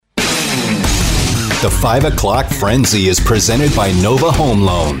The 5 o'clock frenzy is presented by Nova Home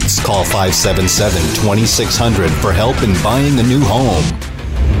Loans. Call 577-2600 for help in buying a new home.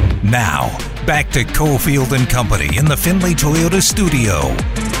 Now, back to Cofield and Company in the Findlay Toyota studio. All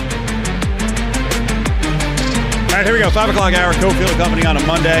right, here we go. 5 o'clock hour, Cofield and Company on a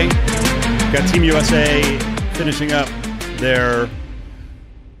Monday. Got Team USA finishing up their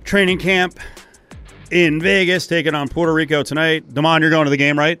training camp in Vegas, taking on Puerto Rico tonight. Damon, you're going to the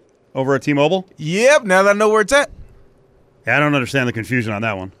game, right? Over at T-Mobile? Yep, now that I know where it's at. Yeah, I don't understand the confusion on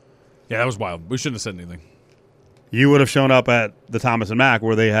that one. Yeah, that was wild. We shouldn't have said anything. You would have shown up at the Thomas and Mack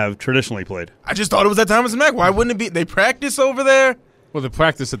where they have traditionally played. I just thought it was at Thomas and Mack. Why wouldn't it be? They practice over there? Well, they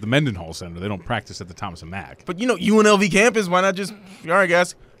practice at the Mendenhall Center. They don't practice at the Thomas and Mack. But, UNLV campus, why not just, all right,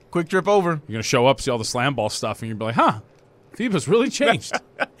 guys, quick trip over. You're going to show up, see all the slam ball stuff, and you're going to be like, FIBA's really changed.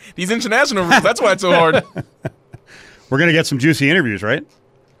 These international rules, that's why it's so hard. We're going to get some juicy interviews, right?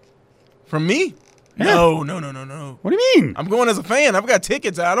 From me? Yeah. No. What do you mean? I'm going as a fan. I've got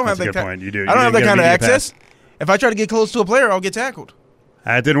tickets. I don't That's have a that good point. You do. I don't have that kind of access. Pass. If I try to get close to a player, I'll get tackled.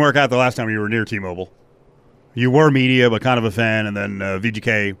 It didn't work out the last time you were near T-Mobile. You were media, but kind of a fan, and then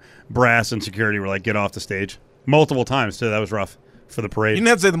VGK brass and security were like, get off the stage. Multiple times, too. That was rough for the parade. You didn't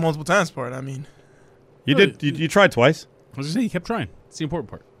have to say the multiple times part. I mean. You did. You tried twice. I was just saying, you kept trying. It's the important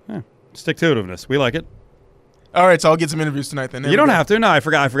part. Yeah. Stick-to-itiveness. We like it. All right, so I'll get some interviews tonight then. You don't have to. No, I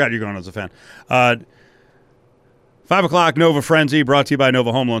forgot you're going as a fan. 5 o'clock, Nova Frenzy, brought to you by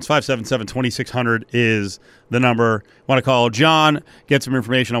Nova Home Loans. 577-2600 is the number. Want to call John, get some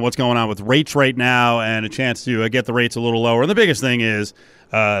information on what's going on with rates right now and a chance to get the rates a little lower. And the biggest thing is,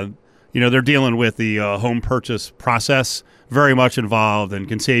 they're dealing with the home purchase process, very much involved, and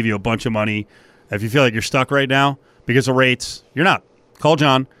can save you a bunch of money. If you feel like you're stuck right now because of rates, you're not. Call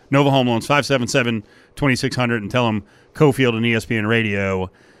John, Nova Home Loans, 577-2600, and tell him Cofield and ESPN Radio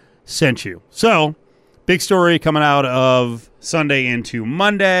sent you. So, big story coming out of Sunday into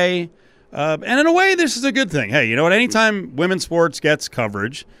Monday. And in a way, this is a good thing. Hey, you know what? Anytime women's sports gets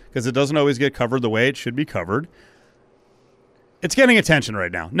coverage, because it doesn't always get covered the way it should be covered, it's getting attention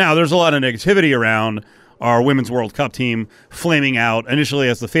right now. Now, there's a lot of negativity around our Women's World Cup team flaming out initially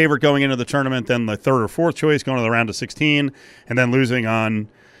as the favorite going into the tournament, then the third or fourth choice going to the round of 16, and then losing on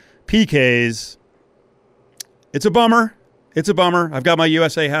PKs. It's a bummer. I've got my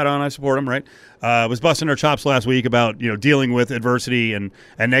USA hat on. I support them, right? Was busting their chops last week about dealing with adversity and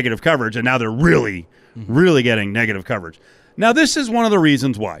negative coverage, and now they're really getting negative coverage. Now, this is one of the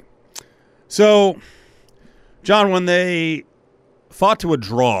reasons why. So, John, when they fought to a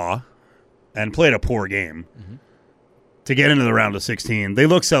draw and played a poor game to get into the round of 16, they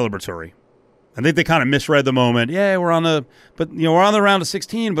looked celebratory. I think they kind of misread the moment. Yeah, we're on the round of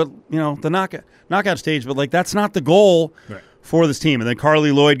 16, but the knockout stage. But that's not the goal for this team. And then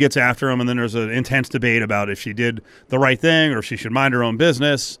Carly Lloyd gets after him, and then there's an intense debate about if she did the right thing or if she should mind her own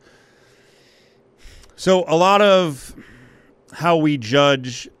business. So a lot of how we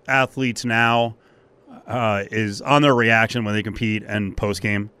judge athletes now is on their reaction when they compete and post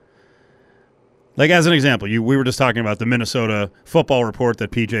game. Like, as an example, we were just talking about the Minnesota football report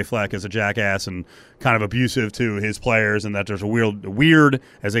that P.J. Fleck is a jackass and kind of abusive to his players, and that there's a weird,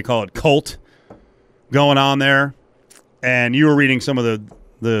 as they call it, cult going on there. And you were reading some of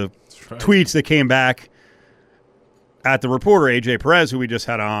the tweets that came back at the reporter, A.J. Perez, who we just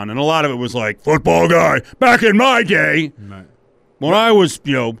had on, and a lot of it was like, football guy, back in my day, when I was,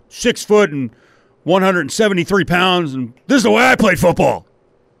 6 foot and 173 pounds, and this is the way I played football.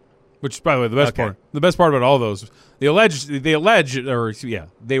 Which, by the way, the best part about all those, they were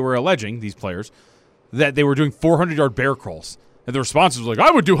alleging, these players, that they were doing 400-yard bear crawls. And the response was like, I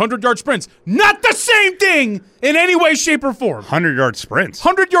would do 100-yard sprints. Not the same thing in any way, shape, or form. 100-yard sprints?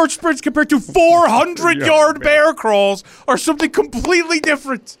 100-yard sprints compared to 400-yard bear crawls are something completely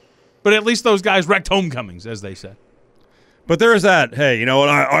different. But at least those guys wrecked homecomings, as they said. But there is that, hey, you know what,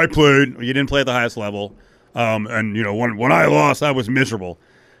 I played, you didn't play at the highest level, and, when I lost, I was miserable.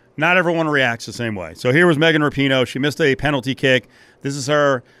 Not everyone reacts the same way. So here was Megan Rapinoe. She missed a penalty kick. This is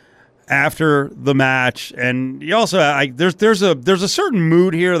her after the match, and you also there's a certain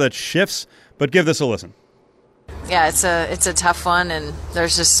mood here that shifts. But give this a listen. Yeah, it's a tough one, and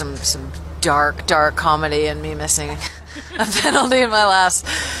there's just some dark comedy in me missing a penalty in my last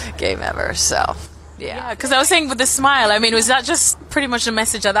game ever. So. Yeah, because I was saying with the smile, was that just pretty much a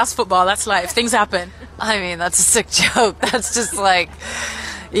message that that's football, that's life, things happen? That's a sick joke. That's just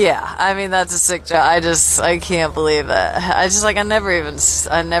that's a sick joke. I can't believe that. I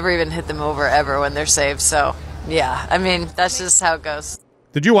never even hit them over ever when they're saved. So, yeah, that's just how it goes.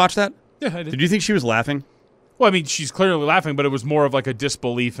 Did you watch that? Yeah, I did. Did you think she was laughing? Well, I mean, she's clearly laughing, but it was more of like a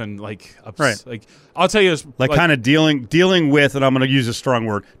disbelief and like, Right. Like I'll tell you, like kind of dealing with, and I'm going to use a strong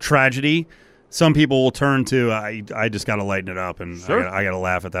word, tragedy. Some people will turn to, I just got to lighten it up, and Sure. I got to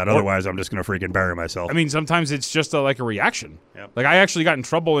laugh at that. Otherwise, I'm just going to freaking bury myself. I mean, sometimes it's just like a reaction. Yep. Like I actually got in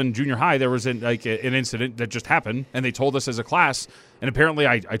trouble in junior high. There was an incident that just happened, and they told us as a class, and apparently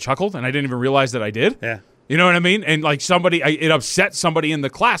I chuckled, and I didn't even realize that I did. Yeah. You know what I mean? And like it upset somebody in the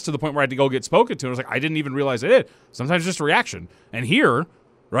class to the point where I had to go get spoken to. And I was like, I didn't even realize I did. Sometimes it's just a reaction. And here,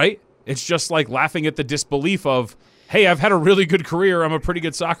 right, it's just like laughing at the disbelief of, hey, I've had a really good career. I'm a pretty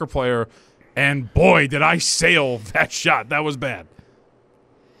good soccer player. And boy, did I sail that shot. That was bad.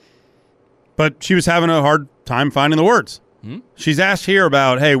 But she was having a hard time finding the words. She's asked here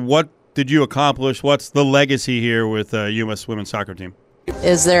about, hey, what did you accomplish? What's the legacy here with U.S. women's soccer team?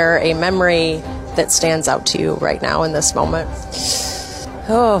 Is there a memory that stands out to you right now in this moment?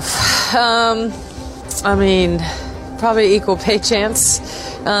 I mean, probably equal pay chance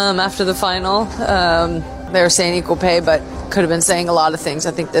after the final. They were saying equal pay, but could have been saying a lot of things.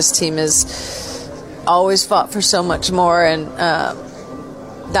 I think this team has always fought for so much more, and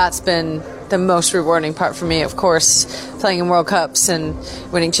that's been the most rewarding part for me. Of course, playing in World Cups and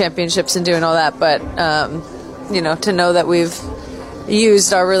winning championships and doing all that, but to know that we've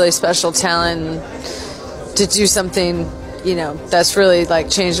used our really special talent to do something, that's really like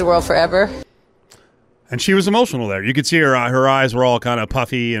changed the world forever. And she was emotional there. You could see her eyes were all kind of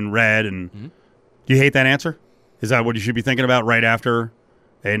puffy and red. And do you hate that answer? Is that what you should be thinking about right after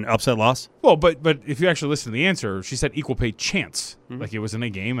an upset loss? Well, but if you actually listen to the answer, she said equal pay chance. Like it was in a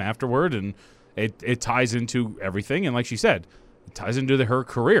game afterward, and it ties into everything. And like she said, it ties into her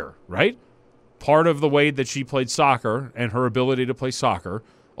career, right? Part of the way that she played soccer and her ability to play soccer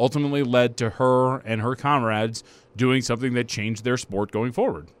ultimately led to her and her comrades doing something that changed their sport going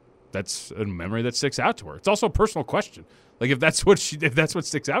forward. That's a memory that sticks out to her. It's also a personal question. Like if that's what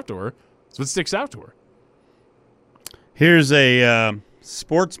sticks out to her, it's what sticks out to her. Here's a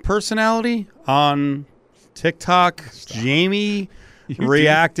sports personality on TikTok, Jamie,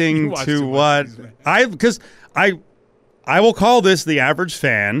 reacting to what I will call this the average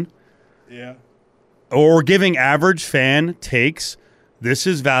fan. Yeah. Or giving average fan takes. This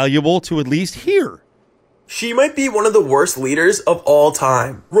is valuable to at least hear. She might be one of the worst leaders of all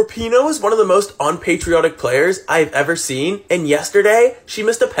time. Rapinoe is one of the most unpatriotic players I've ever seen, and yesterday, she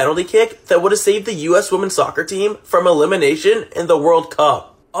missed a penalty kick that would have saved the U.S. women's soccer team from elimination in the World Cup.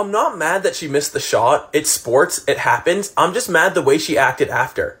 I'm not mad that she missed the shot. It's sports. It happens. I'm just mad the way she acted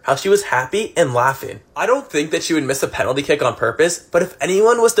after. How she was happy and laughing. I don't think that she would miss a penalty kick on purpose, but if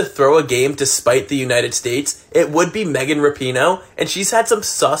anyone was to throw a game to spite the United States, it would be Megan Rapinoe, and she's had some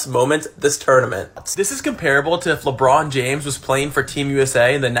sus moments this tournament. This is comparable to if LeBron James was playing for Team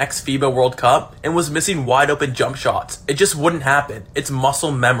USA in the next FIBA World Cup and was missing wide open jump shots. It just wouldn't happen. It's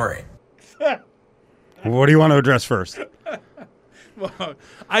muscle memory. What do you want to address first? Well,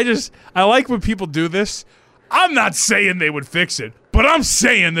 I like when people do this. I'm not saying they would fix it, but I'm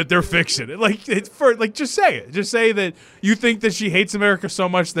saying that they're fixing it. Just say it. Just say that you think that she hates America so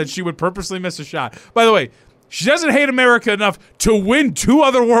much that she would purposely miss a shot. By the way, she doesn't hate America enough to win 2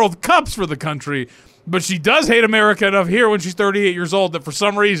 other World Cups for the country, but she does hate America enough here when she's 38 years old that for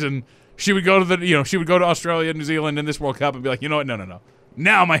some reason she would go to she would go to Australia, New Zealand in this World Cup and be like, you know what? No.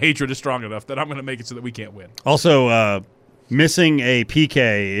 Now my hatred is strong enough that I'm going to make it so that we can't win. Also, missing a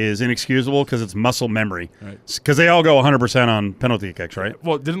PK is inexcusable because it's muscle memory. Because they all go 100% on penalty kicks, right?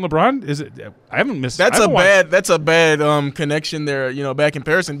 Well, didn't LeBron? Is it? I haven't missed. That's a bad connection there. Back in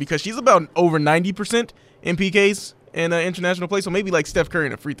comparison, because she's about over 90% in PKs in international play. So maybe like Steph Curry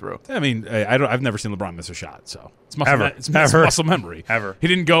in a free throw. I mean, I've never seen LeBron miss a shot. So it's muscle. Ever. It's muscle memory. Ever. He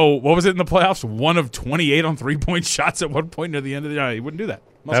didn't go. What was it in the playoffs? 1 of 28 on 3-point shots at one point near the end of the night. He wouldn't do that.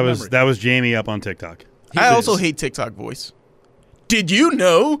 That was Jamie up on TikTok. I also hate TikTok voice. Did you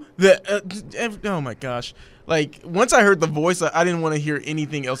know that? Oh my gosh! Like once I heard the voice, I didn't want to hear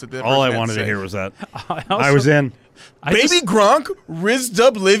anything else. All I wanted to hear was that. I was in. Baby Gronk,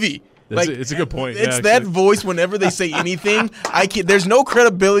 Rizdub Livy. It's a good point. It's that voice whenever they say anything. There's no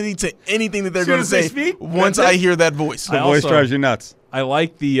credibility to anything that they're going to say once I hear that voice. The voice drives you nuts. I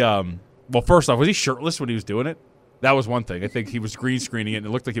like the. Well, first off, was he shirtless when he was doing it? That was one thing. I think he was green screening it, and it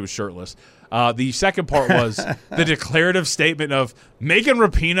looked like he was shirtless. The second part was the declarative statement of Megan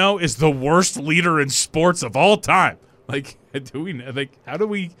Rapinoe is the worst leader in sports of all time. Like, how do you know?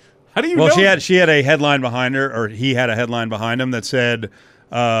 Well, she had a headline behind her, or he had a headline behind him that said,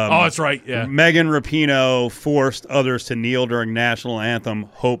 that's right, yeah. Megan Rapinoe forced others to kneel during national anthem,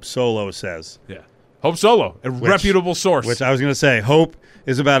 Hope Solo says. Yeah. Hope Solo, a reputable source. Which I was going to say, Hope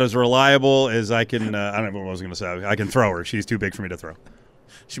is about as reliable as I can. I don't know what I was going to say. I can throw her. She's too big for me to throw.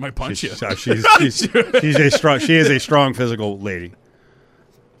 She might punch you. She's a strong. She is a strong physical lady.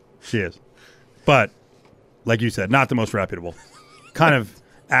 She is, but like you said, not the most reputable. Kind of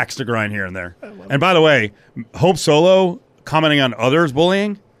axe to grind here and there. And by the way, Hope Solo commenting on others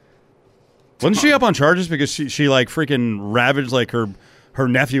bullying. Wasn't she up on charges because she like freaking ravaged like her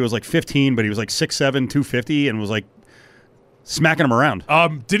nephew was like 15, but he was like 6'7", 250, and was like smacking him around.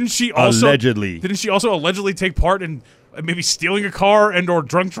 Didn't she also allegedly take part in maybe stealing a car and or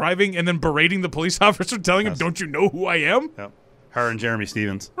drunk driving and then berating the police officer, telling him, "Don't you know who I am?" Yep. Her and Jeremy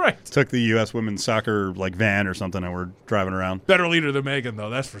Stevens. Right. Took the U.S. women's soccer like van or something and were driving around. Better leader than Megan, though,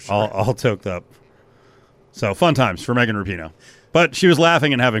 that's for sure. All toked up. So fun times for Megan Rapinoe. But she was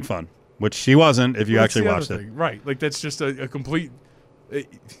laughing and having fun, which she wasn't if you actually watched it. Right. Like that's just a complete.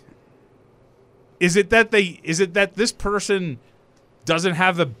 Is it that this person doesn't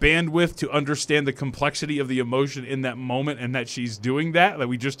have the bandwidth to understand the complexity of the emotion in that moment, and that she's doing that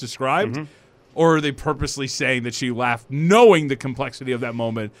we just described? Mm-hmm. Or are they purposely saying that she laughed knowing the complexity of that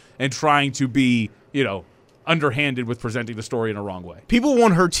moment and trying to be, underhanded with presenting the story in a wrong way? People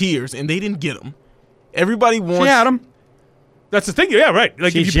want her tears, and they didn't get them. Everybody wants... She had them. That's the thing. Yeah, right.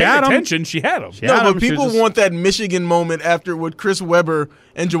 Like, if you pay attention, she had them. No, but people want that Michigan moment after with Chris Webber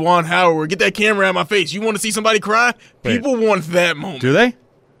and Juwan Howard. Get that camera out of my face. You want to see somebody cry? People want that moment. Do they?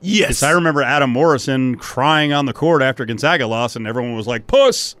 Yes. Because I remember Adam Morrison crying on the court after Gonzaga lost, and everyone was like,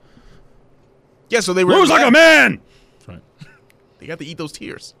 "Puss." Yeah, so they were lose like a man. That's right. They got to eat those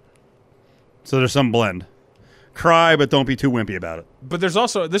tears. So there's some blend. Cry, but don't be too wimpy about it. But there's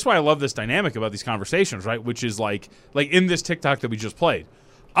also, this is why I love this dynamic about these conversations, right? Which is like in this TikTok that we just played.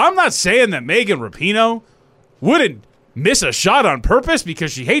 I'm not saying that Megan Rapinoe wouldn't miss a shot on purpose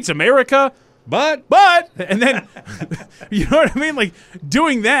because she hates America, but, and then, you know what I mean? Like,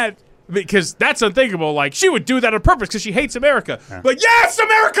 doing that, because that's unthinkable. Like, she would do that on purpose because she hates America. Yeah. But yes,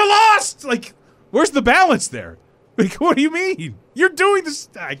 America lost! Like, where's the balance there? Like, what do you mean? You're doing this.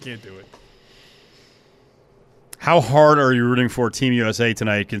 I can't do it. How hard are you rooting for Team USA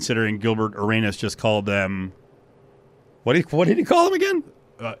tonight, considering Gilbert Arenas just called them? What did he call them again?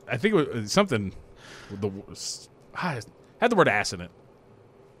 I think it was something. Had the word ass in it.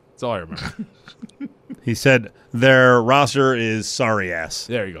 That's all I remember. He said their roster is sorry ass.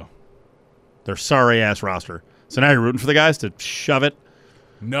 There you go. Their sorry ass roster. So now you're rooting for the guys to shove it?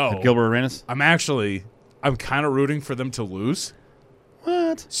 No. At Gilbert Arenas? I'm kind of rooting for them to lose.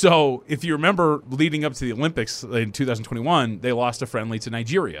 What? So, if you remember, leading up to the Olympics in 2021, they lost a friendly to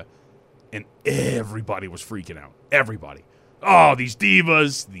Nigeria. And everybody was freaking out. Everybody. Oh, these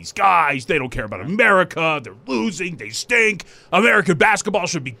divas, these guys, they don't care about America. They're losing. They stink. American basketball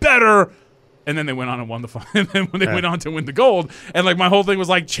should be better. And then they went on and won the final. And then when they went on to win the gold. And, my whole thing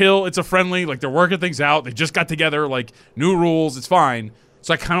was, chill. It's a friendly. They're working things out. They just got together. New rules. It's fine.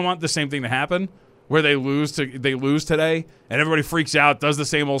 So, I kind of want the same thing to happen, where they lose today, and everybody freaks out, does the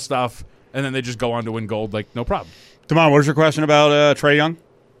same old stuff, and then they just go on to win gold, no problem. Damon, what was your question about Trae Young?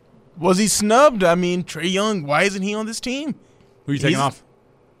 Was he snubbed? I mean, Trae Young, why isn't he on this team? Who are you taking off?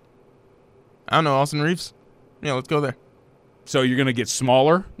 I don't know, Austin Reeves. Yeah, let's go there. So you're going to get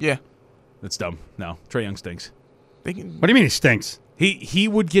smaller? Yeah. That's dumb. No, Trae Young stinks. What do you mean he stinks? He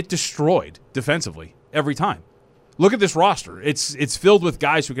would get destroyed defensively every time. Look at this roster. It's filled with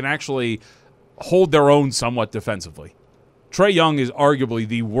guys who can actually hold their own somewhat defensively. Trae Young is arguably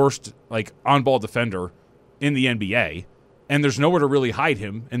the worst on-ball defender in the NBA, and there's nowhere to really hide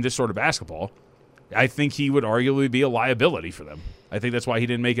him in this sort of basketball. I think he would arguably be a liability for them. I think that's why he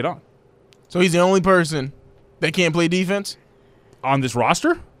didn't make it on. So he's the only person that can't play defense? On this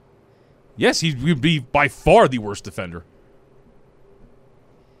roster? Yes, he would be by far the worst defender.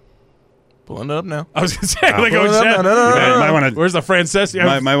 Pulling it up now. I was going to say, no. Where's the Frances?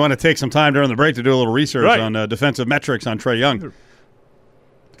 Might want to take some time during the break to do a little research on defensive metrics on Trae Young.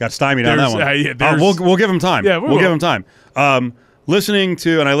 Got stymied on that one. We'll give him time. Yeah, we'll give him time. Listening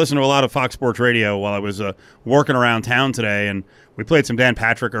to, and I listened to a lot of Fox Sports Radio while I was working around town today, and we played some Dan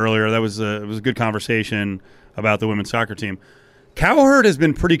Patrick earlier. That was it was a good conversation about the women's soccer team. Cowherd has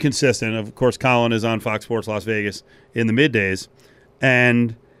been pretty consistent. Of course, Colin is on Fox Sports Las Vegas in the middays,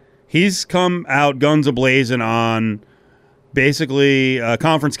 and he's come out guns a-blazing on basically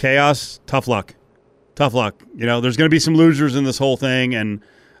conference chaos, tough luck. Tough luck. There's going to be some losers in this whole thing, and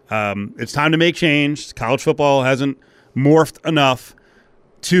it's time to make change. College football hasn't morphed enough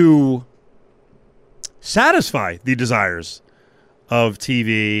to satisfy the desires of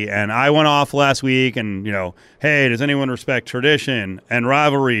TV. And I went off last week and, hey, does anyone respect tradition and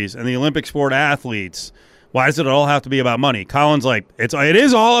rivalries and the Olympic sport athletes? Why does it all have to be about money? Colin's like, it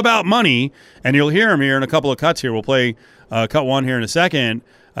is all about money. And you'll hear him here in a couple of cuts here. We'll play cut one here in a second.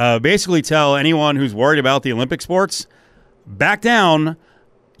 Basically tell anyone who's worried about the Olympic sports, back down.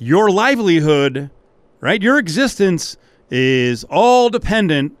 Your livelihood, right? Your existence is all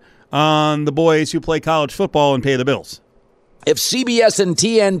dependent on the boys who play college football and pay the bills. If CBS and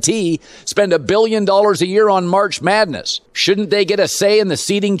TNT spend $1 billion a year on March Madness, shouldn't they get a say in the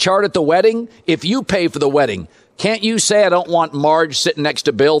seating chart at the wedding? If you pay for the wedding, can't you say, I don't want Marge sitting next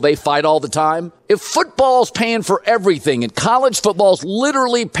to Bill? They fight all the time. If football's paying for everything and college football's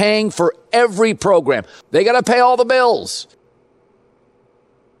literally paying for every program, they got to pay all the bills.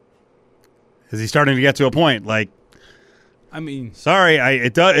 Is he starting to get to a point like, sorry,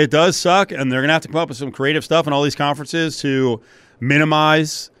 it does suck, and they're going to have to come up with some creative stuff in all these conferences to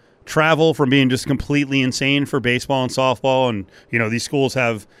minimize travel from being just completely insane for baseball and softball. And, these schools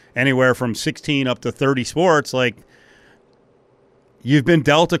have anywhere from 16 up to 30 sports. Like, you've been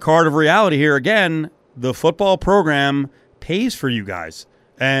dealt a card of reality here. Again, the football program pays for you guys.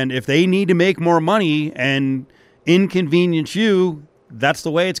 And if they need to make more money and inconvenience you, that's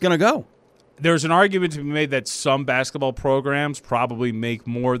the way it's going to go. There's an argument to be made that some basketball programs probably make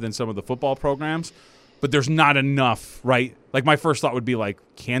more than some of the football programs, but there's not enough, right? Like, my first thought would be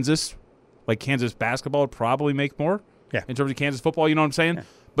Kansas basketball would probably make more in terms of Kansas football, you know what I'm saying? Yeah.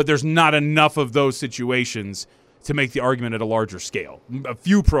 But there's not enough of those situations to make the argument at a larger scale. A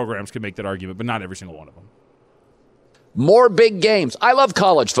few programs can make that argument, but not every single one of them. More big games. I love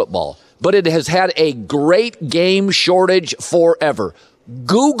college football, but it has had a great game shortage forever.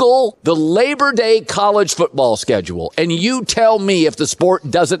 Google the Labor Day college football schedule, and you tell me if the sport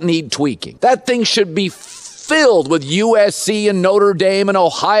doesn't need tweaking. That thing should be filled with USC and Notre Dame and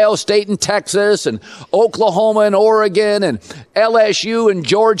Ohio State and Texas and Oklahoma and Oregon and LSU and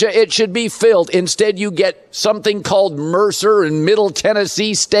Georgia. It should be filled. Instead, you get something called Mercer and Middle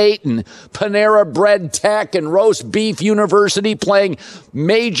Tennessee State and Panera Bread Tech and Roast Beef University playing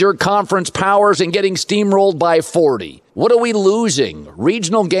major conference powers and getting steamrolled by 40. What are we losing?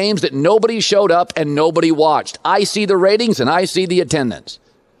 Regional games that nobody showed up and nobody watched. I see the ratings and I see the attendance.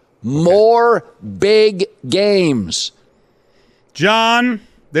 More big games. John,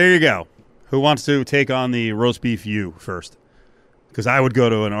 there you go. Who wants to take on the roast beef U first? Because I would go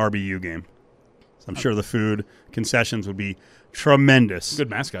to an RBU game. So I'm sure the food concessions would be tremendous. Good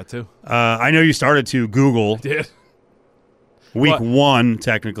mascot, too. I know you started to Google. I did. Week one,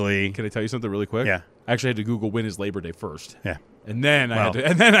 technically. Can I tell you something really quick? Yeah. I actually had to Google when is Labor Day first. Yeah. And then I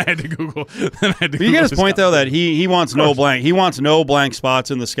had to Google. But you get his point though that he wants no blank. He wants no blank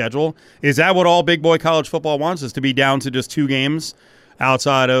spots in the schedule. Is that what all big boy college football wants? Is to be down to just 2 games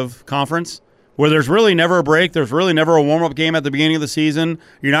outside of conference, where there's really never a break. There's really never a warm up game at the beginning of the season.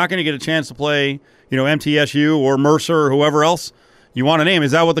 You're not going to get a chance to play, MTSU or Mercer or whoever else you want to name.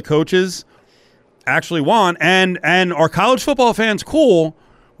 Is that what the coaches actually want? And are college football fans cool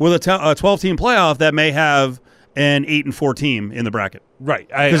with a 12-team playoff that may have an 8-4 team in the bracket? Right.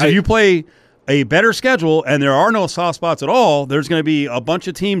 Because if you play a better schedule and there are no soft spots at all, there's going to be a bunch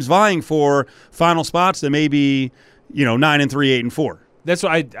of teams vying for final spots that may be, 9-3, 8-4. That's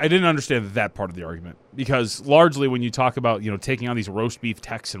why I didn't understand that part of the argument, because largely when you talk about taking on these roast beef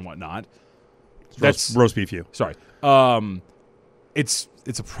techs and whatnot, that's roast beef you. Sorry, it's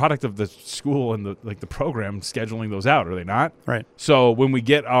a product of the school and the program scheduling those out, are they not? Right. So when we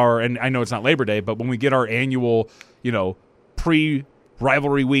get and I know it's not Labor Day, but when we get our annual,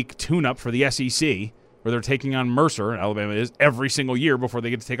 pre-rivalry week tune-up for the SEC, where they're taking on Mercer, Alabama is, every single year before they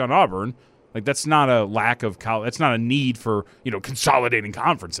get to take on Auburn, that's not a lack of that's not a need for, consolidating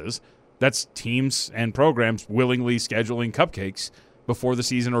conferences. That's teams and programs willingly scheduling cupcakes before the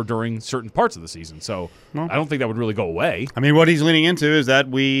season or during certain parts of the season. So I don't think that would really go away. I mean, what he's leaning into is that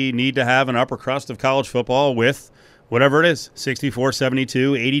we need to have an upper crust of college football with whatever it is, 64,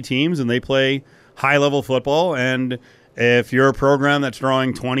 72, 80 teams, and they play high-level football. And if you're a program that's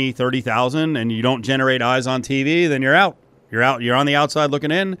drawing 20, 30,000 and you don't generate eyes on TV, then you're out. You're on the outside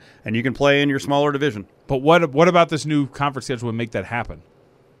looking in, and you can play in your smaller division. But what about this new conference schedule would make that happen?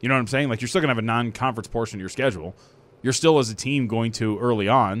 You know what I'm saying? You're still going to have a non-conference portion of your schedule. You're still, as a team, going to, early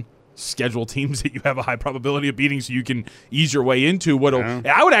on, schedule teams that you have a high probability of beating so you can ease your way into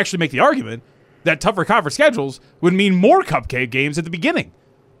I would actually make the argument that tougher conference schedules would mean more cupcake games at the beginning.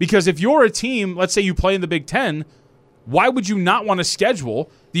 Because if you're a team, let's say you play in the Big Ten, why would you not want to schedule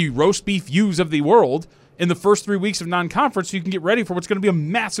the roast beef U's of the world in the first 3 weeks of non-conference so you can get ready for what's going to be a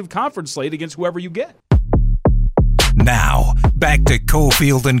massive conference slate against whoever you get? Now, back to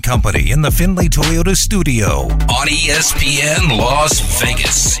Cofield and Company in the Findlay Toyota studio on ESPN Las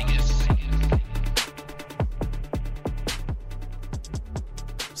Vegas.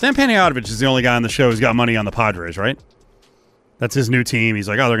 Stan Panayotovich is the only guy on the show who's got money on the Padres, right? That's his new team. He's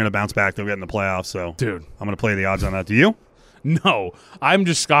like, oh, they're going to bounce back. They'll get in the playoffs. So, Dude. I'm going to play the odds on that. Do you? No. I'm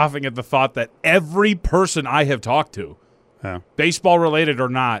just scoffing at the thought that every person I have talked to, baseball related or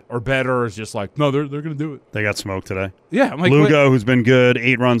not, or better, is just like, no, they're going to do it. They got smoked today. Yeah. I'm like, Lugo, who's been good,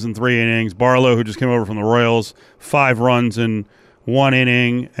 8 runs in 3 innings. Barlow, who just came over from the Royals, 5 runs in 1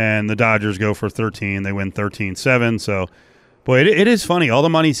 inning. And the Dodgers go for 13. They win 13-7. So, boy, it is funny. All the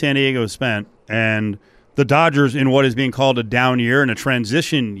money San Diego has spent, and the Dodgers in what is being called a down year and a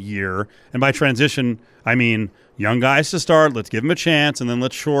transition year. And by transition, I mean young guys to start. Let's give them a chance, and then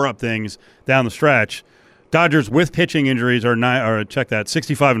let's shore up things down the stretch. Dodgers with pitching injuries are check that,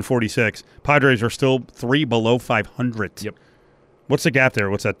 65-46. Padres are still 3 below 500. Yep. What's the gap there?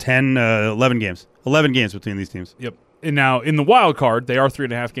 What's that, 10, 11 games? 11 games between these teams. Yep. And now, in the wild card, they are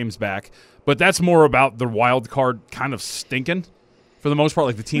 3.5 games back, but that's more about the wild card kind of stinking for the most part.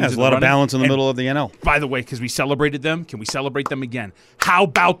 Like the teams, there's a lot of balance in the middle of the NL. By the way, because we celebrated them, can we celebrate them again? How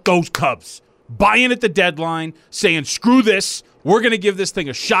about those Cubs buying at the deadline, saying, screw this, we're going to give this thing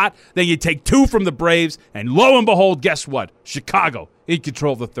a shot. Then you take 2 from the Braves, and lo and behold, guess what? Chicago in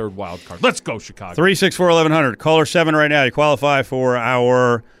control of the 3rd wild card. Let's go, Chicago. 364-1100. Caller 7 right now. You qualify for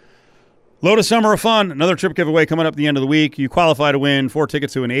our Lotus Summer of Fun. Another trip giveaway coming up at the end of the week. You qualify to win 4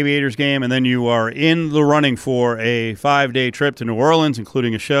 tickets to an Aviators game, and then you are in the running for a 5-day trip to New Orleans,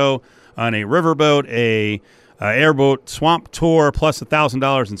 including a show on a riverboat, a airboat swamp tour, plus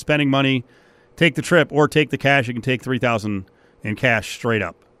 $1,000 in spending money. Take the trip or take the cash. You can take $3,000 in cash straight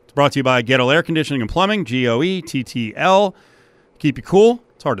up. It's brought to you by Gettle Air Conditioning and Plumbing, GOETTL. Keep you cool.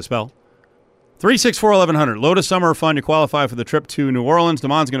 It's hard to spell. 364-1100. Lotus Summer of Fun. You qualify for the trip to New Orleans.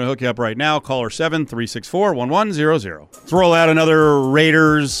 Damon's going to hook you up right now. Caller 7, 364-1100. Let's roll out another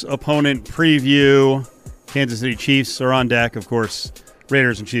Raiders opponent preview. Kansas City Chiefs are on deck. Of course,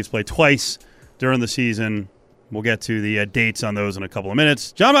 Raiders and Chiefs play twice during the season. We'll get to the dates on those in a couple of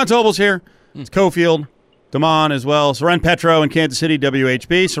minutes. John Montalb's here. It's Cofield. Damon as well. Soren, Petro in Kansas City,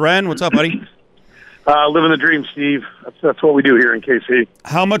 WHB. Soren, what's up, buddy? Living the dream, Steve. That's what we do here in KC.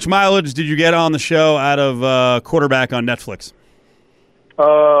 How much mileage did you get on the show out of Quarterback on Netflix?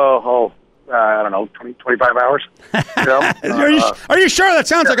 I don't know, 20, 25 hours. You know? Are you sure? That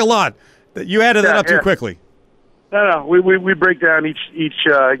sounds like a lot. You added that up too quickly. No. We break down each each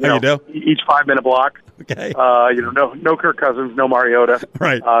 5-minute block. Okay. No Kirk Cousins, no Mariota.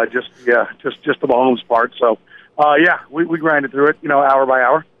 Right. Just the Mahomes part. So, we grinded through it, hour by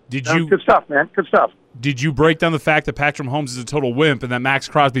hour. Good stuff, man. Good stuff. Did you break down the fact that Patrick Mahomes is a total wimp and that Max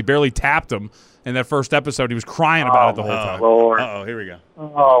Crosby barely tapped him in that first episode? He was crying about it the whole time. Lord. Uh-oh, here we go.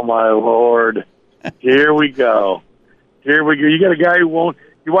 Oh, my Lord. Here we go. You got a guy who won't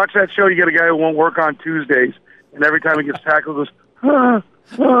 – you watch that show, you got a guy who won't work on Tuesdays, and every time he gets tackled, goes,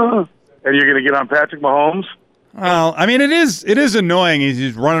 and you're going to get on Patrick Mahomes? Well, I mean, it is annoying.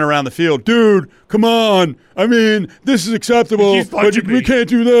 He's running around the field. Dude, come on. I mean, this is acceptable, but we can't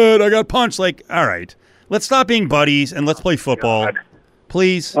do that. I got punched. Like, all right. Let's stop being buddies and let's play football. God.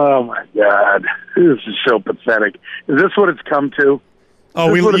 Please. Oh, my God. This is so pathetic. Is this what it's come to? Oh,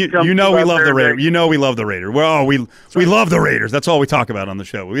 we love the Raiders. We love the Raiders. Well, we love the Raiders. That's all we talk about on the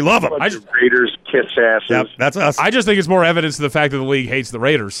show. We love them. Raiders kiss asses. Yep, that's us. I just think it's more evidence of the fact that the league hates the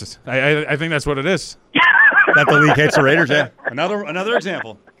Raiders. I think that's what it is. That the league hates the Raiders, yeah. Another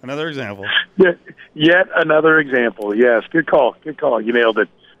example. Yeah, yet another example. Yes, good call. You nailed it.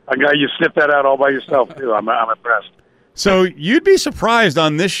 You sniffed that out all by yourself too. I'm impressed. So you'd be surprised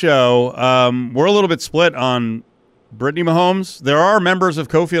on this show. We're a little bit split on Brittany Mahomes. There are members of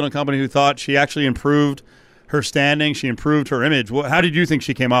Cofield and Company who thought she actually improved her standing. She improved her image. How did you think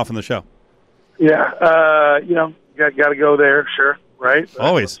she came off on the show? Yeah, got to go there. Sure, right.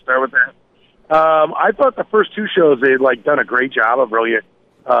 Always let's start with that. I thought the first 2 shows they had done a great job of really,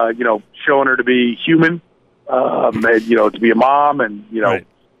 showing her to be human, to be a mom, and right.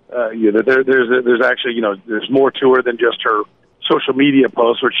 There's actually there's more to her than just her social media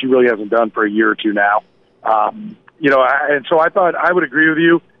posts, which she really hasn't done for a year or two now. And so I thought I would agree with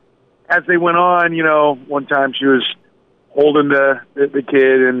you. As they went on, one time she was holding the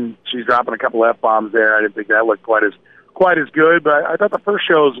kid and she's dropping a couple F-bombs there. I didn't think that looked quite as good, but I thought the first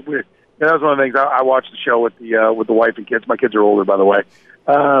shows. That was one of the things. I watched the show with the wife and kids. My kids are older, by the way,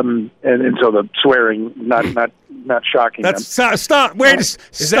 and so the swearing not shocking. Stop. Wait.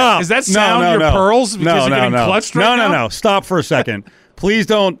 Stop. Is that sound your pearls? No. Clutched right now? No. Stop for a second. Please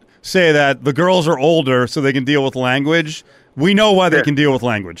don't say that the girls are older so they can deal with language. We know why they can deal with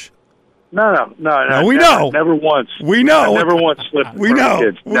language. No. We know. Never once. We know. Never once slipped. We know.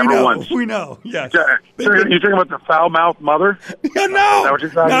 Kids. Never once. We know. Yes. You're talking about the foul-mouthed mother? Yeah, no. Is that what you're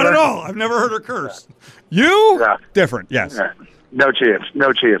talking not about? at all. I've never heard her curse. You? Yeah. Different. Yes. Yeah. No chance.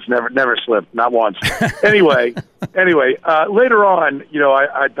 Never slipped. Not once. Anyway, later on,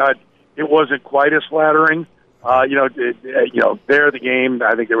 I thought it wasn't quite as flattering. There the game,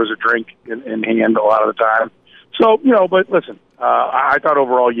 I think there was a drink in hand a lot of the time. So, but listen, I thought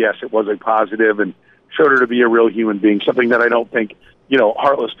overall, yes, it was a positive and showed her to be a real human being, something that I don't think,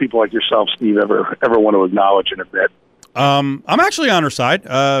 heartless people like yourself, Steve, ever want to acknowledge and admit. I'm actually on her side.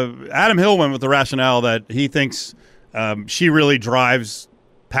 Adam Hill went with the rationale that he thinks she really drives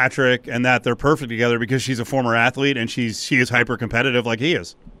Patrick and that they're perfect together because she's a former athlete and she is hyper competitive like he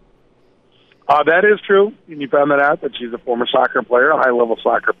is. That is true. And you found that out, that she's a former soccer player, a high-level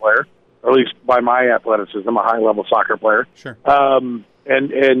soccer player, or at least by my athleticism, a high-level soccer player. Sure. And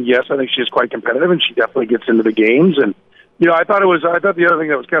yes, I think she's quite competitive, and she definitely gets into the games. And I thought the other thing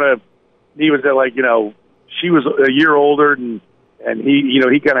that was kind of neat was that she was a year older, and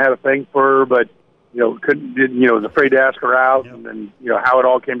he kind of had a thing for her, but was afraid to ask her out, and then how it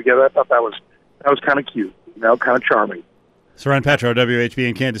all came together. I thought that was kind of cute, kind of charming. Soren, Petro, WHB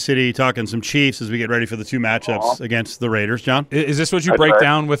in Kansas City, talking some Chiefs as we get ready for the two matchups against the Raiders. John? Is this what you break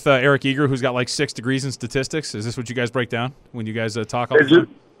down with Eric Eager, who's got like 6 degrees in statistics? Is this what you guys break down when you guys talk all the time?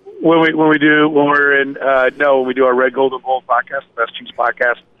 When we do our Red Golden Bowl podcast, the best Chiefs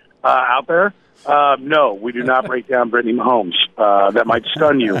podcast out there. No, we do not break down Brittany Mahomes. That might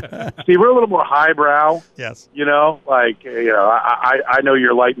stun you. See, we're a little more highbrow. Yes. I know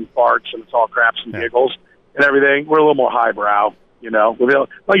you're light and farts and it's all craps and giggles and everything. We're a little more highbrow,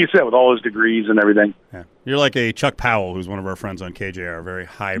 like you said, with all his degrees and everything. Yeah. You're like a Chuck Powell, who's one of our friends on KJR, very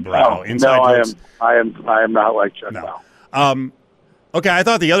highbrow. Jokes. I am not like Chuck Powell. Okay, I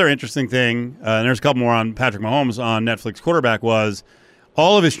thought the other interesting thing, and there's a couple more on Patrick Mahomes on Netflix quarterback, was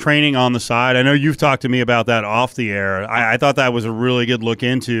all of his training on the side. I know you've talked to me about that off the air. I thought that was a really good look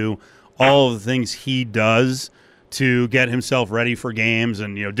into all of the things he does to get himself ready for games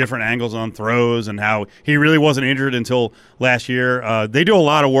and, different angles on throws and how he really wasn't injured until last year. They do a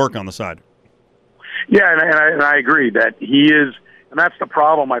lot of work on the side. Yeah, and I agree that he is, and that's the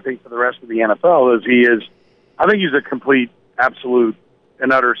problem, I think, for the rest of the NFL is I think he's a complete, absolute,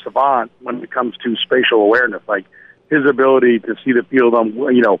 and utter savant when it comes to spatial awareness. Like, his ability to see the field on,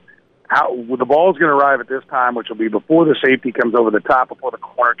 how the ball's going to arrive at this time, which will be before the safety comes over the top, before the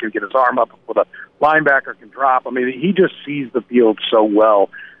corner can get his arm up, before the linebacker can drop. I mean, he just sees the field so well.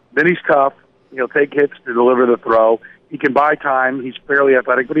 Then he's tough. He'll take hits to deliver the throw. He can buy time. He's fairly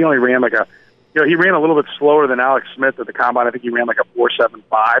athletic, but he only ran he ran a little bit slower than Alex Smith at the combine. I think he ran like a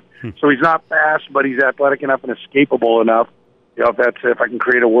 4.75. So he's not fast, but he's athletic enough and escapable enough. If I can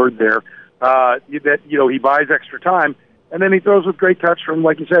create a word there. He buys extra time, and then he throws with great touch from,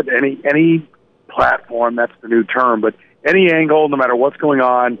 like you said, any platform. That's the new term, but any angle, no matter what's going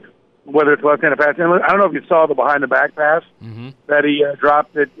on, whether it's left-handed pass. And I don't know if you saw the behind-the-back pass that he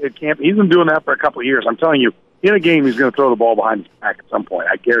dropped at camp. He's been doing that for a couple of years. I'm telling you, in a game, he's going to throw the ball behind his back at some point.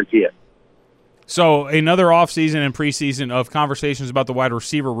 I guarantee it. So another offseason and preseason of conversations about the wide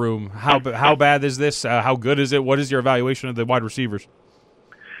receiver room. How bad is this? How good is it? What is your evaluation of the wide receivers?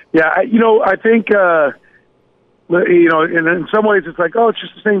 Yeah, I think, in some ways it's like, it's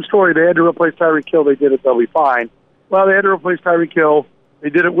just the same story. They had to replace Tyreek Hill. They did it. They'll be fine. Well, they had to replace Tyreek Hill. They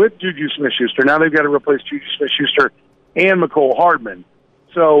did it with Juju Smith-Schuster. Now they've got to replace Juju Smith-Schuster and McCole Hardman.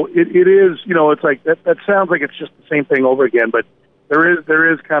 So it is, it's like that sounds like it's just the same thing over again, but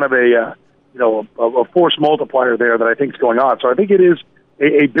there is kind of a force multiplier there that I think is going on. So I think it is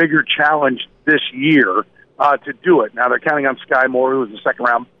a bigger challenge this year to do it. Now they're counting on Sky Moore, who was a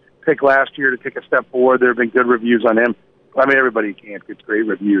second-round pick last year, to take a step forward. There have been good reviews on him. I mean, everybody gets great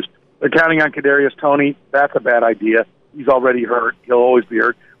reviews. They're counting on Kadarius Toney. That's a bad idea. He's already hurt. He'll always be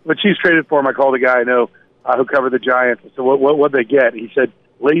hurt. But Chiefs traded for him. I called a guy I know who covered the Giants. I said, what'd they get? He said,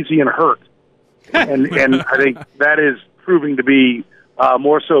 lazy and hurt. And I think that is proving to be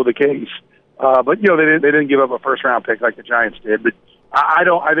more so the case. But they didn't give up a first-round pick like the Giants did. But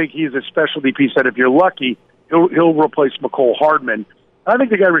I think he's a specialty piece that if you're lucky, he'll replace McCole Hardman. I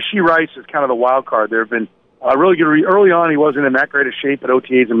think the guy Rashee Rice is kind of the wild card. There have been really good. Early on, he wasn't in that great a shape at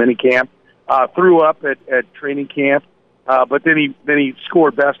OTAs and minicamp. Threw up at training camp, but then he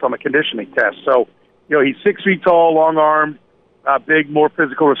scored best on the conditioning test. So he's 6 feet tall, long armed, big, more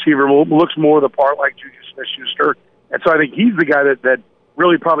physical receiver. Looks more the part like Juju Smith-Schuster, and so I think he's the guy that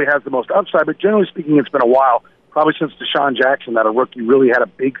really probably has the most upside. But generally speaking, it's been a while probably since Deshaun Jackson, that a rookie really had a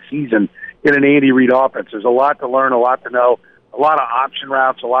big season in an Andy Reid offense. There's a lot to learn, a lot to know, a lot of option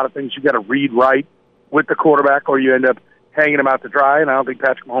routes, a lot of things you got to read right with the quarterback, or you end up hanging him out to dry. And I don't think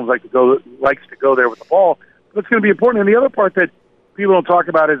Patrick Mahomes likes to go there with the ball. But it's going to be important. And the other part that people don't talk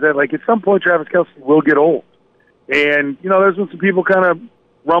about is that, like, at some point Travis Kelce will get old. And, there's been some people kind of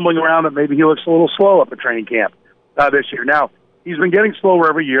rumbling around that maybe he looks a little slow up at training camp this year. Now, he's been getting slower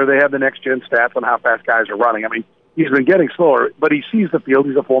every year. They have the next-gen stats on how fast guys are running. I mean, he's been getting slower, but he sees the field.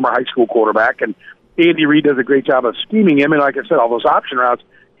 He's a former high school quarterback, and Andy Reid does a great job of scheming him. And like I said, all those option routes,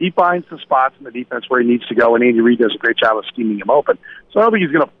 he finds the spots in the defense where he needs to go, and Andy Reid does a great job of scheming him open. So I don't think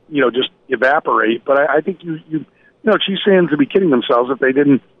he's going to, just evaporate. But I think Chiefs fans would be kidding themselves if they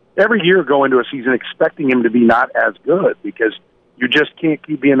didn't every year go into a season expecting him to be not as good, because you just can't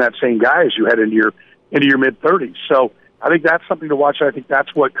keep being that same guy as you head into your mid-30s. So I think that's something to watch. I think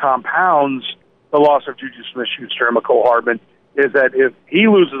that's what compounds the loss of Juju Smith-Schuster and McCole Hardman, is that if he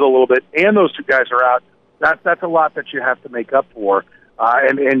loses a little bit and those two guys are out, that's a lot that you have to make up for.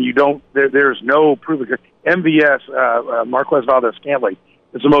 And you don't. There's no proven. MVS, Marquez Valdez-Scantling,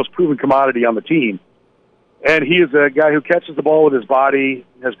 is the most proven commodity on the team, and he is a guy who catches the ball with his body,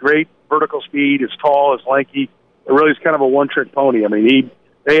 has great vertical speed, is tall, is lanky. It really is kind of a one-trick pony. I mean,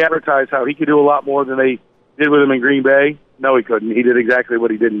 they advertise how he could do a lot more than they did with him in Green Bay. No, he couldn't. He did exactly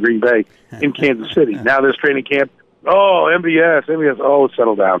what he did in Green Bay in Kansas City. Now this training camp, MVS,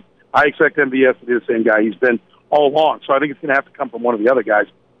 settle down. I expect MVS to be the same guy he's been all along. So I think it's going to have to come from one of the other guys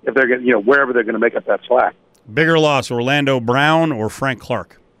if they're going, wherever they're going to make up that slack. Bigger loss, Orlando Brown or Frank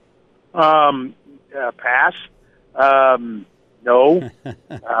Clark? Pass. No.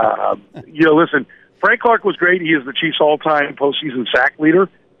 Listen, Frank Clark was great. He is the Chiefs' all-time postseason sack leader.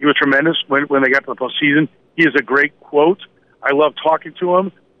 He was tremendous when they got to the postseason. He is a great quote. I love talking to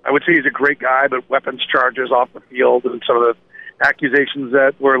him. I would say he's a great guy, but weapons charges off the field and some of the accusations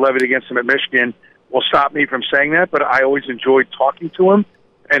that were levied against him at Michigan will stop me from saying that, but I always enjoyed talking to him,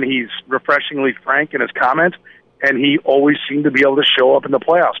 and he's refreshingly frank in his comments, and he always seemed to be able to show up in the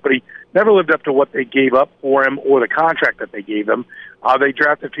playoffs, but he never lived up to what they gave up for him or the contract that they gave him. They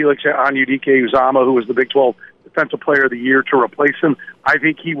drafted Felix Anudike-Uzomah, who was the Big 12 Defensive Player of the Year, to replace him. I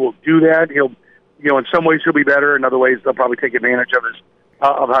think he will do that. He'll, in some ways he'll be better. In other ways, they'll probably take advantage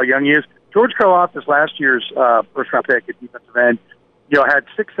of how young he is. George Karlaftis, last year's first-round pick at defensive end, had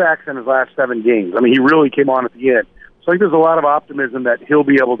 6 sacks in his last 7 games. I mean, he really came on at the end. So I think there's a lot of optimism that he'll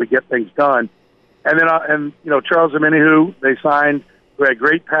be able to get things done. And then, Charles Omenihu, they signed, who had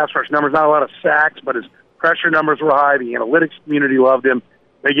great pass rush numbers, not a lot of sacks, but his pressure numbers were high. The analytics community loved him.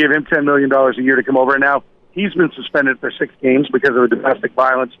 They gave him $10 million a year to come over. And now he's been suspended for 6 games because of a domestic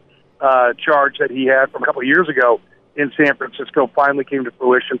violence charge that he had from a couple of years ago in San Francisco. Finally came to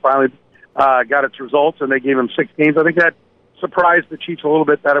fruition, finally got its results, and they gave him 6 games. I think that surprised the Chiefs a little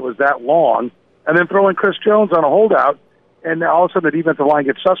bit that it was that long. And then throw in Chris Jones on a holdout, and all of a sudden the defensive line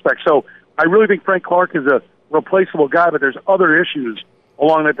gets suspect. So I really think Frank Clark is a replaceable guy, but there's other issues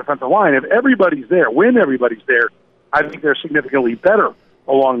along that defensive line. If everybody's there, when everybody's there, I think they're significantly better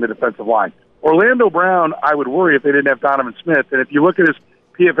along the defensive line. Orlando Brown, I would worry if they didn't have Donovan Smith. And if you look at his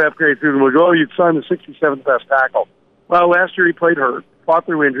PFF grade through, we'll go, you'd sign the 67th best tackle. Well, last year he played hurt, fought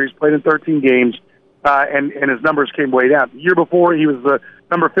through injuries, played in 13 games, and his numbers came way down. The year before, he was the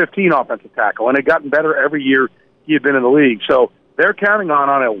number 15 offensive tackle, and it gotten better every year he had been in the league. So they're counting on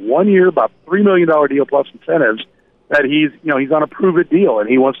a 1-year, about $3 million deal plus incentives that he's on a prove-it deal, and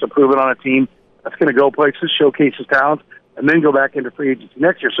he wants to prove it on a team that's going to go places, showcase his talents, and then go back into free agency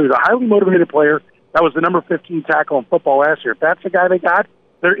next year. So he's a highly motivated player. That was the number 15 tackle in football last year. If that's the guy they got,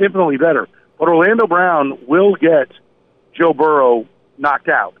 they're infinitely better. But Orlando Brown will get Joe Burrow knocked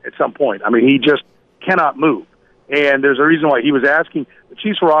out at some point. I mean, he just cannot move. And there's a reason why he was asking. The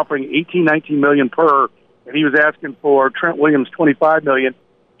Chiefs were offering $18-19 million per, and he was asking for Trent Williams $25 million.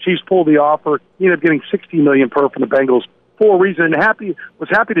 Chiefs pulled the offer. He ended up getting $16 million per from the Bengals for a reason, and was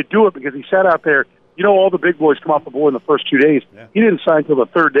happy to do it because he sat out there. All the big boys come off the board in the first 2 days. Yeah. He didn't sign until the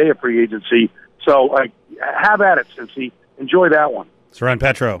 3rd day of free agency. So have at it, Cincy. Enjoy that one. Soren,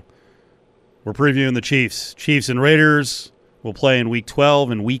 Petro, we're previewing the Chiefs. Chiefs and Raiders will play in Week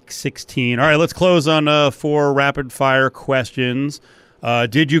 12 and Week 16. All right, let's close on 4 rapid-fire questions.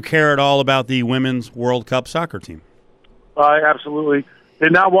 Did you care at all about the Women's World Cup soccer team? I absolutely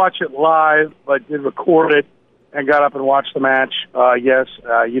did not watch it live, but did record it and got up and watched the match. Yes,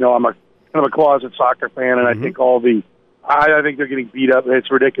 I'm a kind of a closet soccer fan, and I think I think they're getting beat up.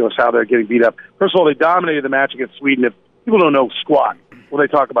 It's ridiculous how they're getting beat up. First of all, they dominated the match against Sweden. If people don't know squat when they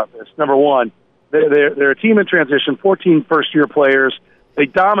talk about this, number one, they're a team in transition, 14 first-year players. They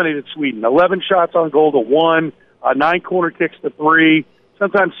dominated Sweden, 11 shots on goal to 1. 9 corner kicks to 3.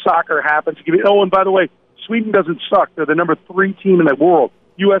 Sometimes soccer happens. Oh, and by the way, Sweden doesn't suck. They're the number 3 team in the world.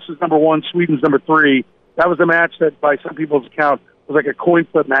 U.S. is number 1. Sweden's number 3. That was a match that, by some people's account, was like a coin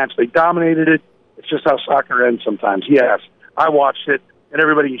flip match. They dominated it. It's just how soccer ends sometimes. Yes, I watched it, and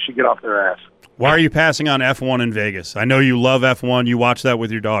everybody should get off their ass. Why are you passing on F1 in Vegas? I know you love F1. You watch that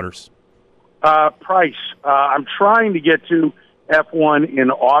with your daughters. Price. I'm trying to get to F1 in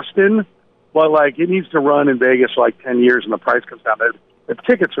Austin, but like it needs to run in Vegas for like 10 years, and the price comes down. The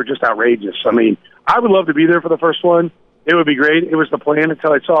tickets are just outrageous. I mean, I would love to be there for the first one. It would be great. It was the plan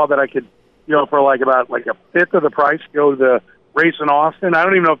until I saw that I could, for like about like a fifth of the price, go to the race in Austin. I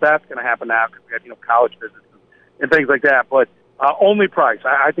don't even know if that's going to happen now because we have college visits and things like that. But only price.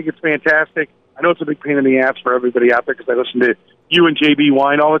 I think it's fantastic. I know it's a big pain in the ass for everybody out there because I listen to you and JB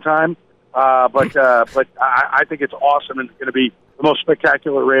whine all the time. But I think it's awesome, and it's going to be the most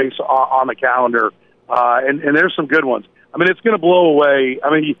spectacular race on the calendar. And there's some good ones. I mean, it's going to blow away. I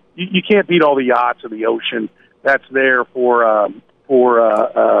mean, you can't beat all the yachts in the ocean that's there for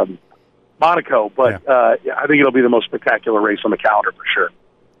Monaco. But I think it'll be the most spectacular race on the calendar for sure.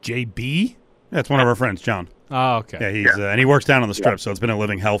 JB? That's one of our friends, John. Oh, okay. Yeah, he's and he works down on the Strip, so it's been a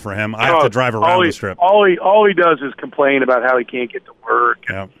living hell for him. I have to drive around the Strip. All he does is complain about how he can't get to work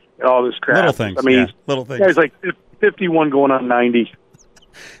and all this crap. Little things. I mean, little things. He's like 51 going on 90.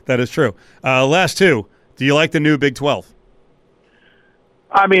 That is true. Last two. Do you like the new Big 12?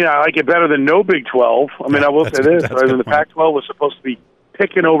 I mean, I like it better than no Big 12. I mean, I will say this. The Pac-12 was supposed to be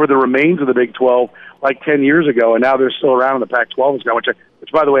picking over the remains of the Big 12 like 10 years ago, and now they're still around and the Pac-12 is gone,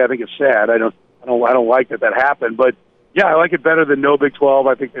 which, by the way, I think is sad. I don't like that happened. But, yeah, I like it better than no Big 12.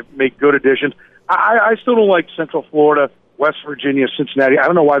 I think they make good additions. I still don't like Central Florida, West Virginia, Cincinnati. I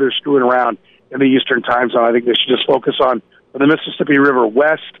don't know why they're screwing around in the Eastern time zone. I think they should just focus on the Mississippi River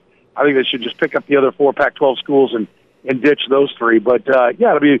West. I think they should just pick up the other 4 Pac-12 schools and ditch those 3. But,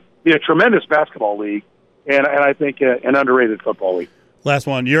 it'll be a tremendous basketball league and I think an underrated football league. Last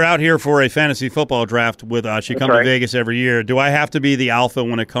one. You're out here for a fantasy football draft with us. You come to Vegas every year. Do I have to be the alpha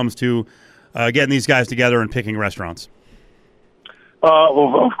when it comes to getting these guys together and picking restaurants?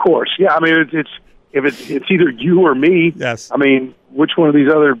 Well, of course. Yeah, I mean, it's either you or me. Yes. I mean, which one of these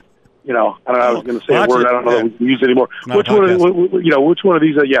other, I don't know, I was going to say a word I don't know that we can use anymore. Which one of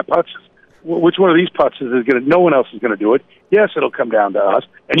these, putzes? Which one of these putzes is going to, no one else is going to do it. Yes, it'll come down to us.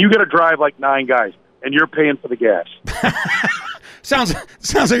 And you got to drive like 9 guys, and you're paying for the gas. Sounds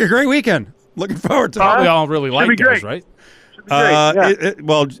like a great weekend. Looking forward to it. Probably all really like guys, right?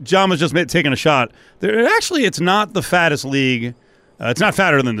 Well, John was just taking a shot. It's not the fattest league. It's not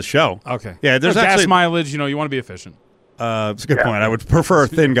fatter than the show. Okay. Yeah, there's gas mileage. You want to be efficient. It's a good point. I would prefer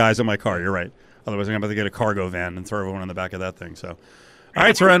thin guys in my car. You're right. Otherwise, I'm about to get a cargo van and throw everyone in the back of that thing. So, all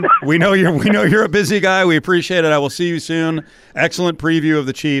right, Soren, we know you're a busy guy. We appreciate it. I will see you soon. Excellent preview of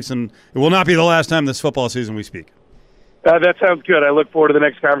the Chiefs, and it will not be the last time this football season we speak. That sounds good. I look forward to the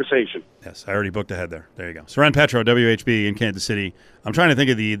next conversation. Yes, I already booked ahead there. There you go. Soren Petro, WHB in Kansas City. I'm trying to think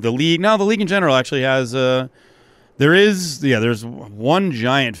of the league. No, the league in general actually has there's one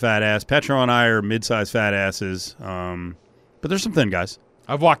giant fat ass. Petro and I are mid-sized fat asses, but there's some thin guys.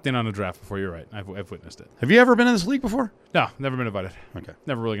 I've walked in on a draft before. You're right. I've witnessed it. Have you ever been in this league before? No, never been invited. Okay,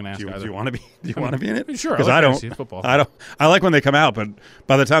 never really gonna ask. Do you want to be? Do you want to be in it? Sure. Because I don't. Football. I don't. I like when they come out, but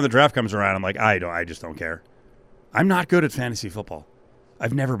by the time the draft comes around, I'm like, I just don't care. I'm not good at fantasy football.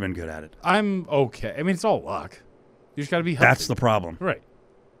 I've never been good at it. I'm okay. I mean, it's all luck. You just got to be healthy. That's the problem. Right.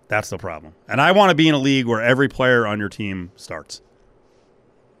 That's the problem. And I want to be in a league where every player on your team starts.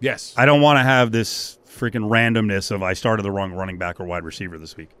 Yes. I don't want to have this freaking randomness of I started the wrong running back or wide receiver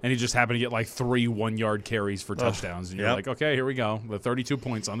this week. And he just happened to get like 3 1-yard carries for touchdowns. And you're like, okay, here we go. The 32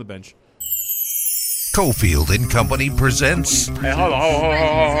 points on the bench. Cofield and Company presents. Hey, hold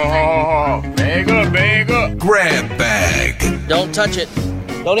on. Bag up. Grab Bag. Don't touch it.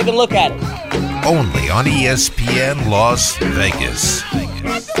 Don't even look at it. Only on ESPN Las Vegas.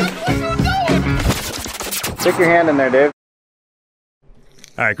 Stick your hand in there, Dave.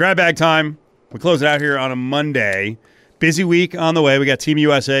 All right, grab bag time. We close it out here on a Monday. Busy week on the way. We got Team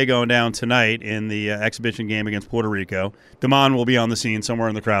USA going down tonight in the exhibition game against Puerto Rico. Damon will be on the scene somewhere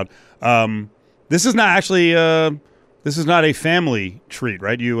in the crowd. This is not actually this is not a family treat,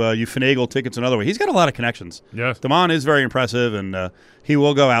 right? You finagle tickets another way. He's got a lot of connections. Yes. Damon is very impressive, and he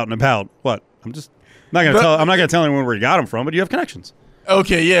will go out and about. What? I'm not gonna tell anyone where you got him from, but you have connections.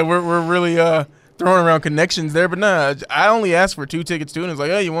 Okay, yeah, we're really throwing around connections there, but nah, I only asked for 2 tickets too, and it's like,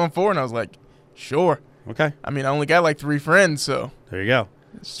 hey, you want 4? And I was like, sure. Okay. I mean, I only got like 3 friends, so there you go.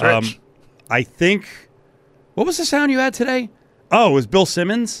 Stretch. I think. What was the sound you had today? Oh, it was Bill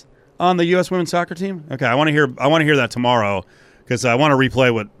Simmons on the U.S. women's soccer team? Okay, I want to hear that tomorrow because I want to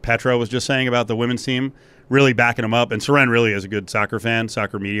replay what Petro was just saying about the women's team, really backing them up. And Soren really is a good soccer fan,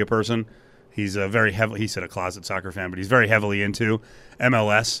 soccer media person. He's he said a closet soccer fan, but he's very heavily into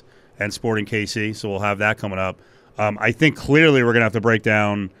MLS and Sporting KC, so we'll have that coming up. I think clearly we're going to have to break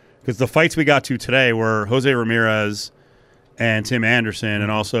down, because the fights we got to today were Jose Ramirez and Tim Anderson and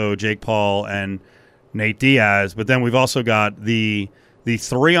also Jake Paul and Nate Diaz, but then we've also got the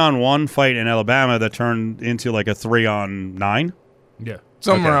 3-on-1 fight in Alabama that turned into like a 3-on-9. Yeah.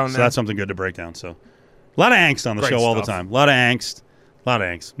 Somewhere around so there. that's something good to break down. So a lot of angst on the Great show all the stuff. time. A lot of angst.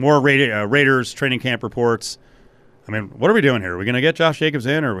 More Raiders training camp reports. I mean, what are we doing here? Are we going to get Josh Jacobs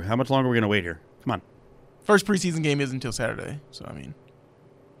in, or how much longer are we going to wait here? Come on. First preseason game isn't until Saturday, so I mean,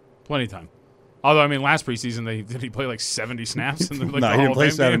 Plenty of time. Although, I mean, last preseason, did he play like 70 snaps? In the, like, No, the he Hall didn't of play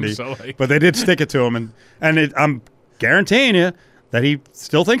Fame 70, game? So, like, but they did stick it to him, and I'm guaranteeing you that he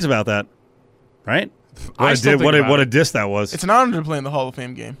still thinks about that, right? I still think about what a it. diss that was. it's an honor to play in the Hall of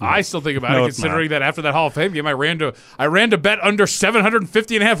Fame game. I still think about No, it, it's considering not. that after that Hall of Fame game, I ran to bet under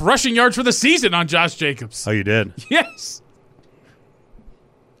 750.5 rushing yards for the season on Josh Jacobs. Oh, you did? Yes.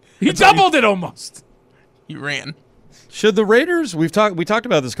 He doubled it almost. He ran. Should the Raiders? We talked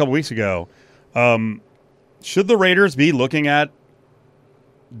about this a couple weeks ago. Should the Raiders be looking at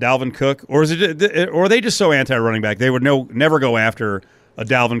Dalvin Cook, or are they just so anti-running back they would never go after a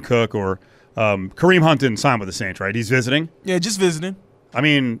Dalvin Cook or Kareem Hunt didn't sign with the Saints, right? He's visiting. Yeah, just visiting. I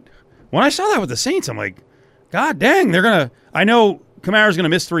mean, when I saw that with the Saints, I'm like, God dang, they're gonna. I know Kamara's gonna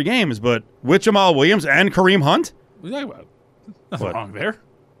miss 3 games, but with Jamal Williams and Kareem Hunt, What are you talking about? Nothing What? wrong there.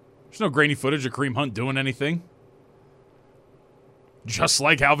 There's no grainy footage of Kareem Hunt doing anything. Just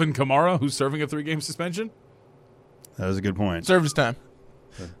like Alvin Kamara, who's serving a 3-game suspension. that was a good point. Service time.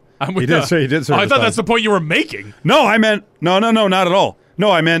 I'm He did serve I his thought time. that's the point you were making. No, I meant no, not at all. No,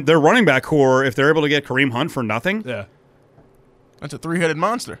 I meant their running back core. If they're able to get Kareem Hunt for nothing, Yeah. That's a 3-headed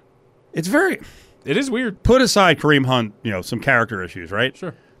monster. it's very. It is weird. Put aside Kareem Hunt, some character issues, right?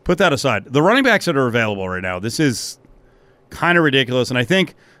 Sure. Put that aside. The running backs that are available right now, this is kind of ridiculous. And I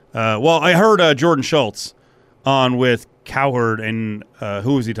think, I heard Jordan Schultz on with Cowherd, and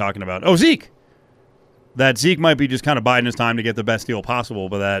who was he talking about? Oh, Zeke. That Zeke might be just kind of biding his time to get the best deal possible,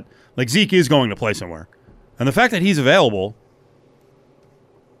 but that Zeke is going to play somewhere. And the fact that he's available,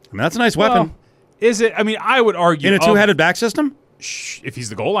 I mean, that's a nice weapon. Well, is it? I mean, I would argue In a two-headed back system? if he's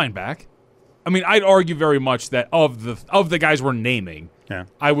the goal line back. I mean, I'd argue very much that of the guys we're naming, Yeah.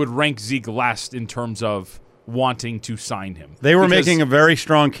 I would rank Zeke last in terms of wanting to sign him. They were Because- making a very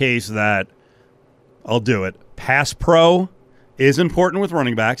strong case that, I'll do it, pass pro is important with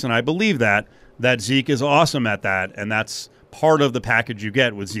running backs, and I believe that Zeke is awesome at that, and that's part of the package you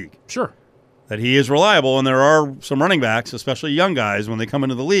get with Zeke. Sure. That he is reliable, and there are some running backs, especially young guys, when they come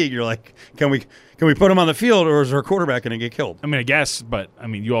into the league, you're like, can we put him on the field, or is our quarterback going to get killed? I mean, I guess, but I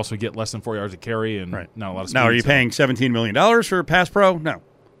mean, you also get less than 4 yards of carry and not a lot of speed. Now, are you so- paying $17 million for pass pro? No.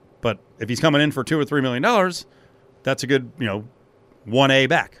 But if he's coming in for $2 or $3 million, that's a good, 1A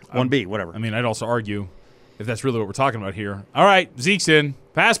back, 1B, whatever. I mean, I'd also argue, if that's really what we're talking about here, all right, Zeke's in,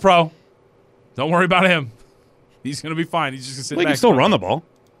 pass pro. Don't worry about him. He's going to be fine. He's just going to sit Well, he back. can still run the ball.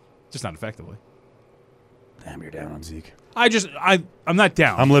 Just not effectively. Damn, you're down on Zeke. I'm not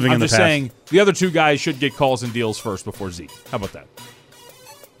down. I'm living in the just past. saying the other 2 guys should get calls and deals first before Zeke. How about that?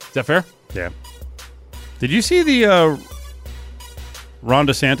 Is that fair? Yeah. Did you see the Ron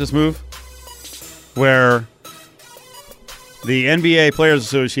DeSantis move where the NBA Players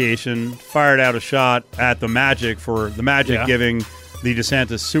Association fired out a shot at the Magic for the Magic giving the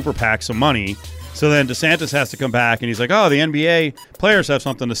DeSantis super PAC some money? So then DeSantis has to come back and he's like, oh, the NBA players have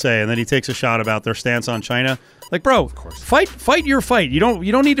something to say. And then he takes a shot about their stance on China. Like, bro, fight your fight. You don't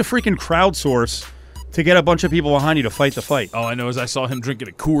need to freaking crowdsource to get a bunch of people behind you to fight the fight. All I know is I saw him drinking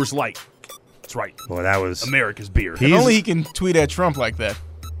a Coors Light. That's right. Boy, that was America's beer. If only he can tweet at Trump like that.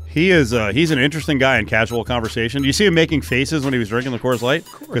 He is. He's an interesting guy in casual conversation. Do you see him making faces when he was drinking the Coors Light?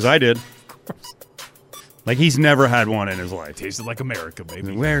 Because I did. Like he's never had one in his life. Tasted like America,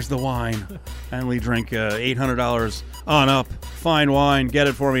 baby. Where's the wine? I only drink $800 on up. Fine wine. Get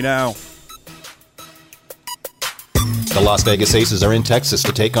it for me now. The Las Vegas Aces are in Texas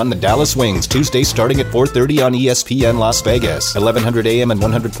to take on the Dallas Wings Tuesday starting at 4:30 on ESPN Las Vegas, 1100 AM and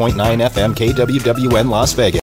 100.9 FM KWWN Las Vegas.